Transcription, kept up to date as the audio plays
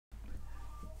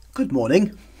Good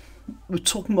morning. We're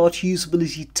talking about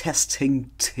usability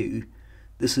testing 2.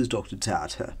 This is Dr.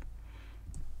 Tata.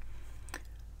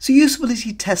 So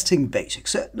usability testing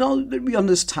basics. So now that we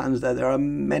understand that there are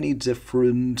many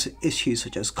different issues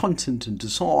such as content and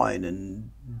design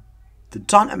and the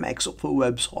dynamics of a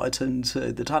website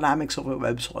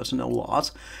and all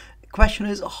that. The question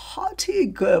is, how do you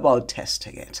go about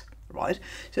testing it, right?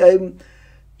 So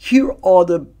here are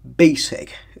the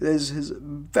basic, this is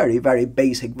very, very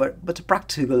basic, but a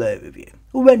practical overview.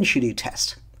 When should you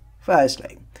test?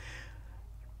 Firstly,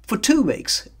 for 2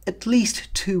 weeks, at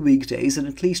least 2 weekdays and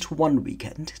at least 1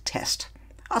 weekend, test.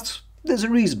 There's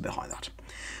a reason behind that.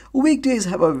 Weekdays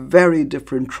have a very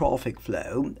different traffic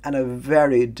flow and a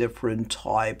very different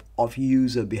type of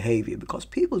user behavior because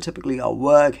people typically are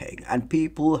working and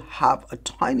people have a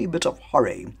tiny bit of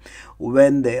hurry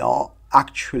when they are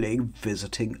actually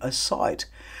visiting a site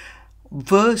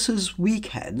versus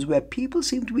weekends where people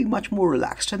seem to be much more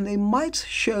relaxed and they might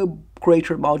show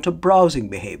greater amount of browsing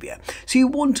behavior. So you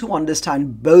want to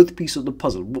understand both pieces of the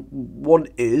puzzle. One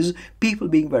is people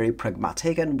being very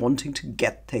pragmatic and wanting to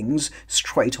get things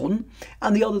straight on,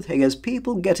 and the other thing is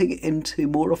people getting into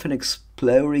more of an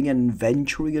exploring and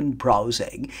venturing and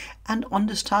browsing and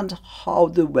understand how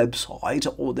the website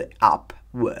or the app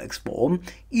works for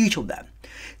each of them.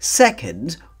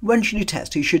 Second, when should you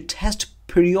test? You should test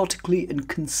periodically and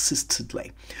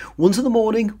consistently. Once in the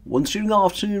morning, once during the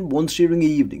afternoon, once during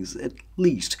evenings at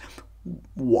least.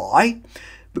 Why?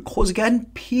 Because again,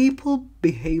 people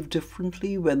behave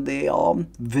differently when they are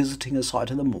visiting a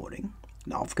site in the morning.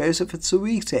 Now, of course, if it's a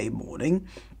weekday morning,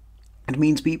 it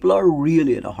means people are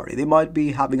really in a hurry. They might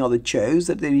be having other chores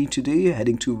that they need to do,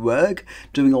 heading to work,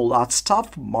 doing all that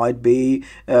stuff. Might be,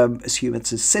 assume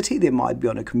it's a city, they might be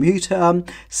on a commuter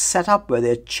setup where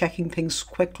they're checking things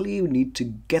quickly, need to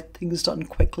get things done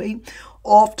quickly.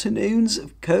 Afternoons,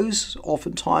 of course,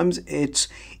 oftentimes it's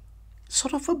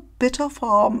sort of a bit of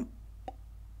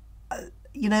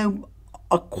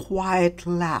a quiet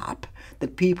lap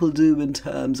that people do in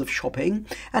terms of shopping,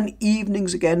 and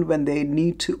evenings again when they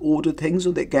need to order things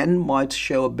or they again might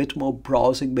show a bit more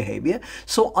browsing behavior.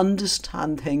 So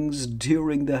understand things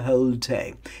during the whole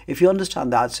day. If you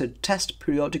understand that, so test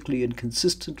periodically and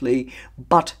consistently,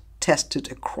 but test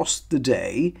it across the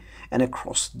day and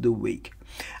across the week.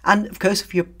 And of course,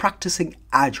 if you're practicing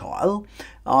agile,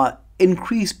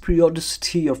 increase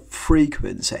periodicity of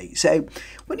frequency. So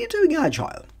when you're doing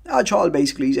agile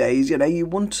basically says, you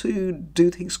want to do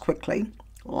things quickly,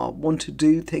 or want to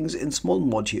do things in small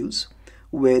modules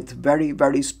with very,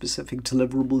 very specific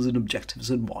deliverables and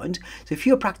objectives in mind. So if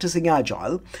you're practicing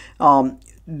agile,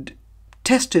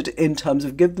 test it in terms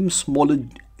of give them smaller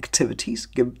activities,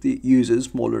 give the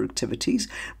users smaller activities,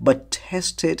 but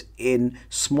test it in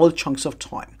small chunks of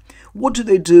time. What do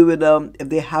they do if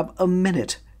they have a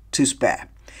minute to spare?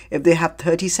 If they have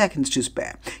 30 seconds to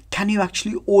spare, can you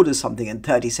actually order something in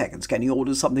 30 seconds? Can you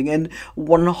order something in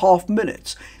 1.5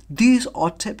 minutes? These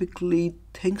are typically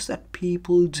things that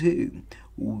people do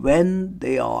when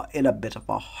they are in a bit of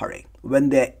a hurry, when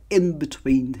they're in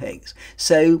between things.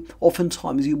 So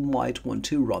oftentimes you might want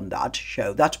to run that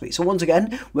show that way. So once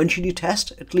again, when should you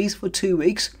test? At least for 2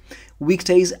 weeks,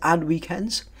 weekdays and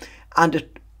weekends, and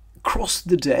across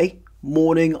the day,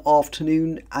 morning,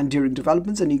 afternoon, and during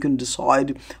developments, and you can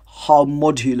decide how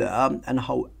modular and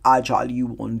how agile you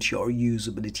want your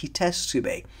usability tests to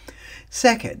be.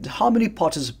 Second, how many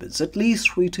participants? At least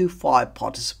 3 to 5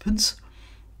 participants,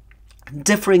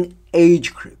 differing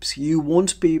age groups. You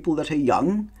want people that are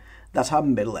young, that are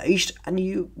middle-aged, and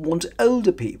you want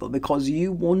older people because you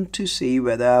want to see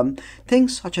whether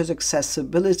things such as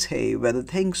accessibility, whether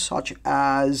things such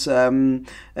as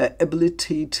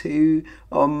ability to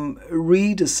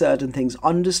read a certain things,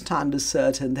 understand a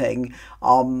certain thing,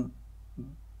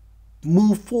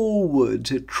 move forward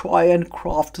to try and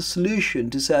craft a solution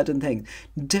to certain things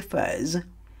differs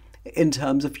in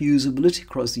terms of usability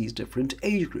across these different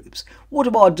age groups. What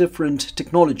about different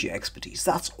technology expertise?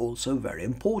 That's also very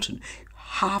important. You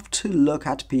have to look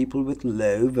at people with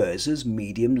low versus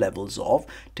medium levels of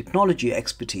technology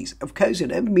expertise. Of course,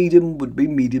 medium would be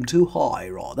medium to high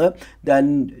rather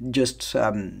than just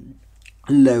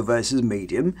low versus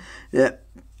medium.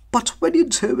 But when you're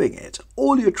doing it,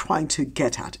 all you're trying to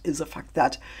get at is the fact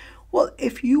that, well,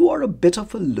 if you are a bit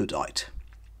of a Luddite,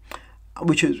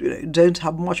 which is don't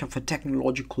have much of a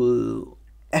technological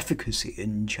efficacy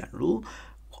in general,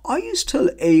 are you still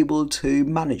able to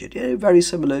manage it? Very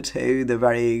similar to the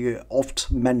very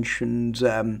oft mentioned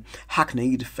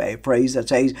hackneyed phrase that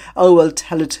says, oh, well,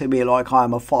 tell it to me like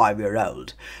I'm a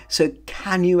 5-year-old. So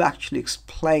can you actually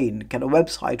explain, can a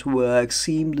website work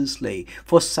seamlessly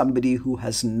for somebody who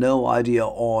has no idea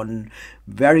on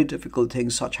very difficult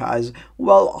things such as,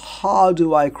 well, how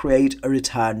do I create a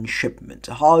return shipment?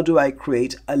 How do I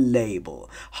create a label?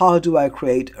 How do I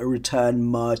create a return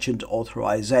merchant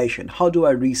authorization? How do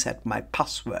I reset my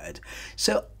password?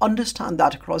 So understand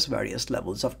that across various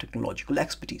levels of technological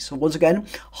expertise. So once again,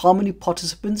 how many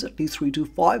participants? At least 3 to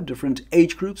 5 different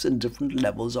age groups and different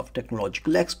levels of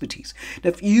technological expertise.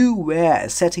 Now, if you were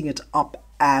setting it up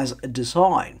as a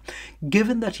design,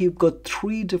 given that you've got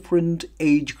 3 different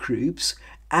age groups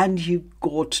and you've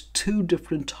got 2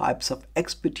 different types of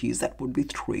expertise, that would be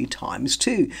 3 times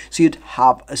 2. So you'd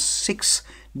have a 6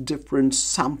 different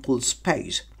sample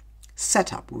space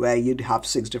setup where you'd have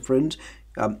 6 different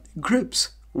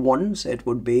groups. One, so it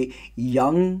would be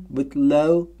young with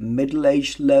low,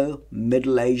 middle-aged low,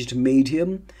 middle-aged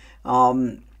medium.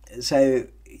 So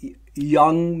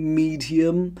young,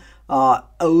 medium,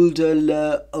 older,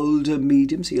 low, older,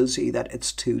 medium. So you'll see that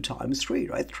it's 2 times 3,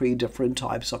 right? 3 different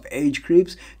types of age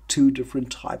groups, 2 different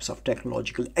types of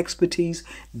technological expertise.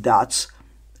 That's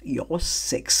your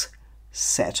 6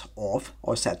 sets of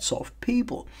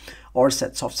people or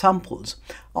sets of samples.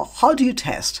 How do you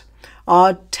test?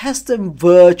 Test them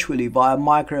virtually via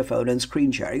microphone and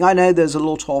screen sharing. I know there's a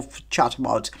lot of chat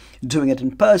about doing it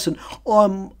in person.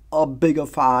 I'm a bigger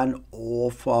fan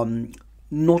of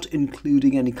not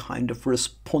including any kind of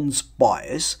response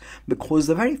bias, because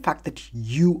the very fact that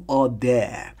you are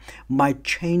there might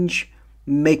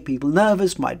make people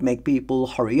nervous, might make people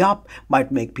hurry up,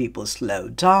 might make people slow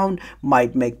down,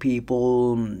 might make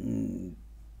people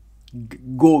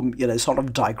go, sort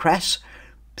of digress.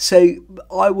 So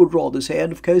I would rather say,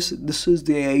 and of course this is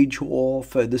the age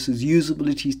of, this is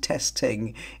usability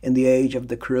testing in the age of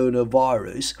the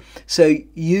coronavirus. So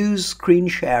use screen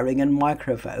sharing and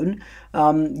microphone,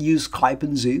 use Skype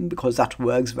and Zoom, because that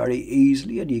works very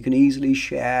easily, and you can easily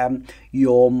share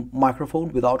your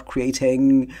microphone without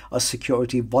creating a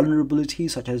security vulnerability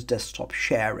such as desktop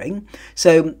sharing.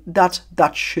 So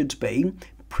that should be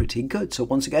pretty good. So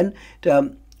once again,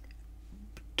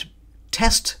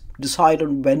 decide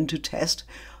on when to test,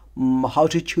 how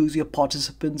to choose your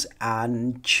participants,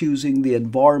 and choosing the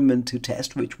environment to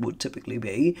test, which would typically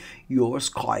be your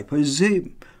Skype or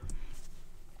Zoom.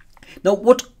 Now,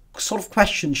 what sort of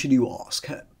questions should you ask?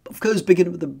 Of course,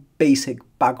 begin with the basic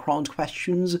background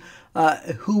questions.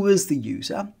 Who is the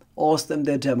user? Ask them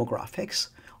their demographics.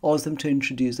 Ask them to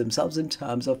introduce themselves in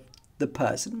terms of the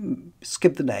person.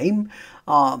 Skip the name.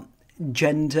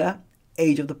 Gender,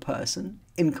 age of the person,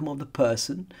 income of the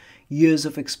person, years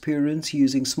of experience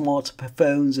using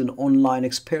smartphones and online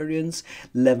experience,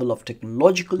 level of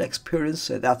technological experience,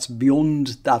 so that's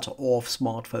beyond that of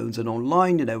smartphones and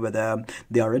online, whether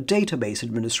they are a database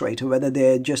administrator, whether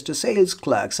they're just a sales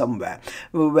clerk somewhere,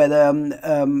 whether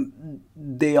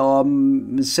they are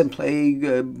simply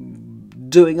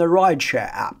doing a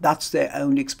rideshare app. That's their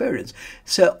own experience.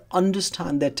 So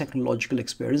understand their technological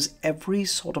experience. Every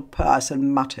sort of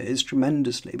person matters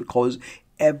tremendously, because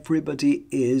everybody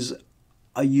is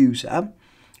a user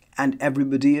and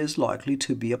everybody is likely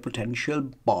to be a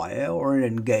potential buyer or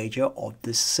an engager of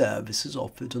the services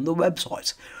offered on the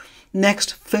website.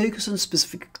 Next, focus on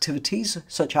specific activities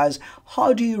such as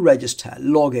how do you register,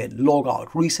 log in, log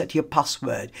out, reset your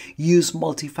password, use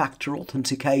multi-factor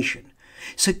authentication.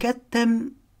 So get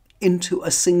them into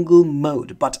a single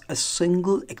mode, but a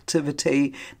single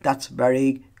activity that's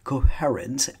very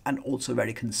coherent and also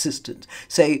very consistent.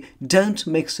 So don't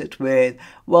mix it with,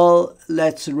 well,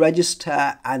 let's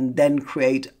register and then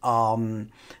create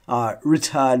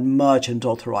return merchant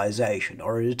authorization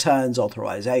or a returns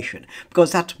authorization,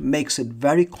 because that makes it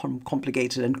very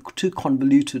complicated and too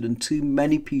convoluted and too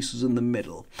many pieces in the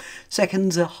middle.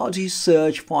 Second, how do you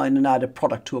search, find and add a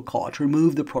product to a cart,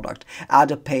 remove the product, add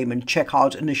a payment, check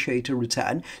out, initiate a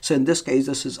return? So in this case,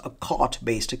 this is a cart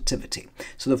based activity.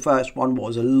 So the first one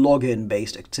was a login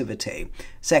based activity.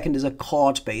 Second is a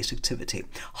cart based activity.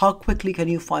 How quickly can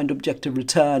you find objective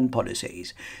return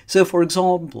policies? So for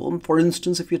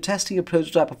instance, if you're testing a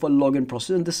prototype of a login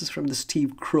process, and this is from the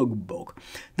Steve Krug book,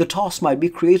 the task might be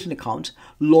create an account,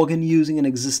 log in using an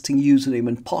existing username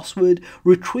and password,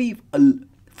 retrieve a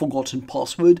forgotten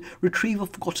password, retrieve a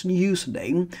forgotten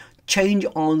username, change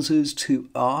answers to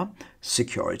a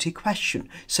security question.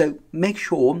 So make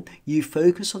sure you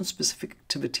focus on specific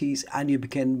activities and you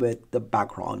begin with the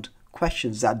background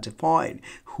questions that define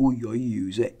who your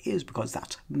user is, because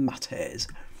that matters.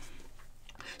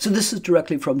 So this is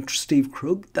directly from Steve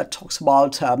Krug that talks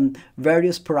about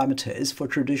various parameters for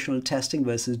traditional testing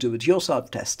versus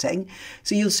do-it-yourself testing.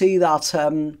 So you'll see that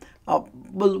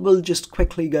we'll just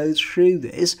quickly go through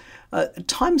this.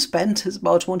 Time spent is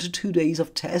about 1 to 2 days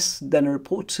of tests, then a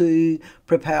report to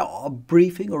prepare a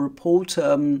briefing or report,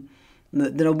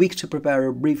 then a week to prepare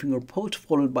a briefing report,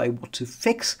 followed by what to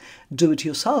fix. Do it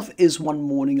yourself is 1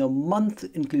 morning a month,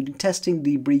 including testing,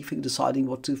 debriefing, deciding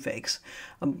what to fix.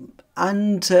 And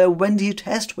when do you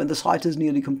test? When the site is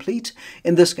nearly complete.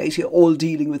 In this case, you're all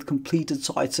dealing with completed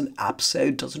sites and apps, so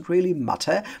it doesn't really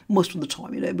matter most of the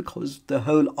time, because the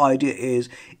whole idea is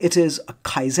it is a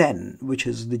Kaizen, which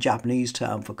is the Japanese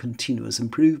term for continuous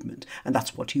improvement, and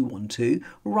that's what you want to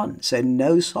run. So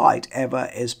no site ever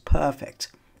is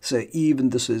perfect. So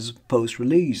even this is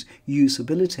post-release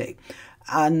usability,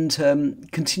 and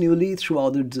continually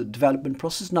throughout the development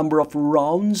process, number of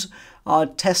rounds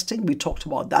testing, we talked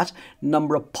about that,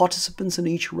 number of participants in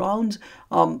each round.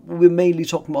 We're mainly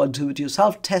talking about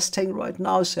do-it-yourself testing right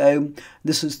now, so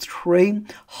this is 3.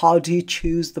 How do you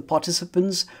choose the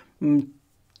participants?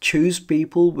 Choose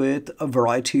people with a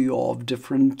variety of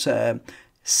different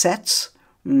sets,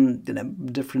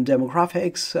 different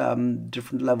demographics,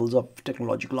 different levels of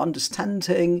technological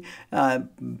understanding,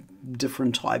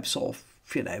 different types of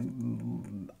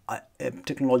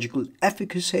technological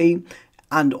efficacy,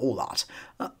 and all that.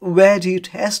 Where do you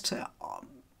test?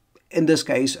 In this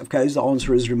case, of course, the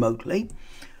answer is remotely.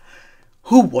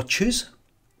 Who watches?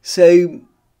 So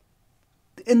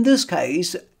in this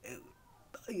case,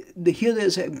 here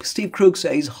there's Steve Krug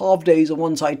says half days of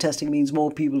on-site testing means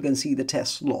more people can see the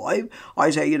tests live. I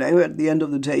say, at the end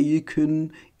of the day, you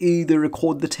can either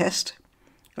record the test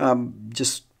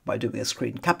just by doing a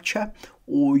screen capture,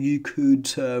 or you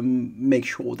could make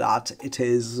sure that it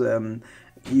is,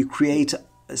 you create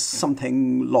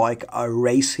something like a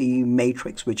RACI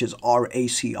matrix, which is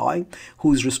RACI,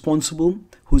 who's responsible,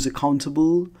 who's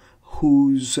accountable,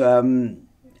 who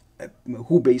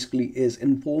basically is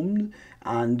informed,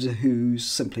 and who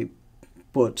simply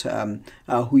put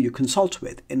who you consult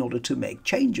with in order to make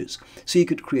changes. So you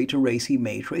could create a RACI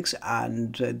matrix,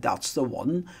 and that's the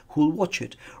one who'll watch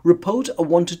it. Report a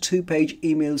 1 to 2 page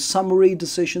email summary,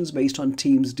 decisions based on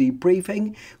team's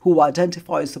debriefing, who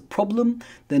identifies the problem,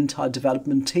 the entire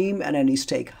development team, and any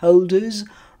stakeholders.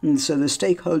 And so the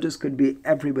stakeholders could be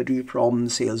everybody from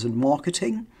sales and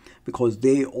marketing, because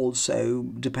they also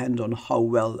depend on how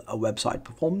well a website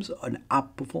performs, an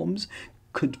app performs.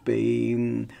 Could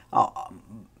be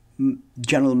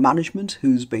general management,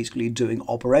 who's basically doing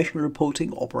operational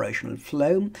reporting, operational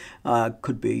flow.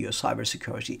 Could be your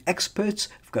cybersecurity experts,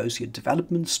 of course, your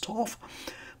development staff.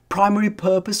 Primary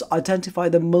purpose, identify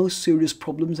the most serious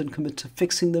problems and commit to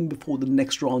fixing them before the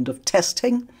next round of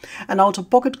testing. An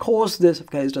out-of-pocket cost, this of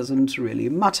course doesn't really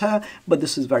matter, but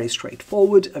this is very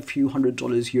straightforward, a few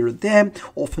 $100s here or there.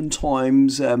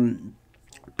 Oftentimes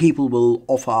people will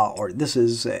offer, or this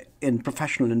is in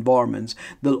professional environments,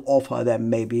 they'll offer them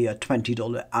maybe a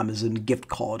 $20 Amazon gift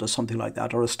card or something like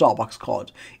that, or a Starbucks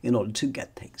card, in order to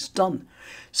get things done.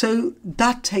 So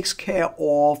that takes care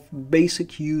of basic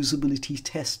usability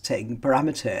testing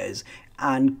parameters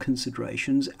and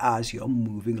considerations as you're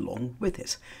moving along with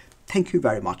it. Thank you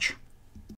very much.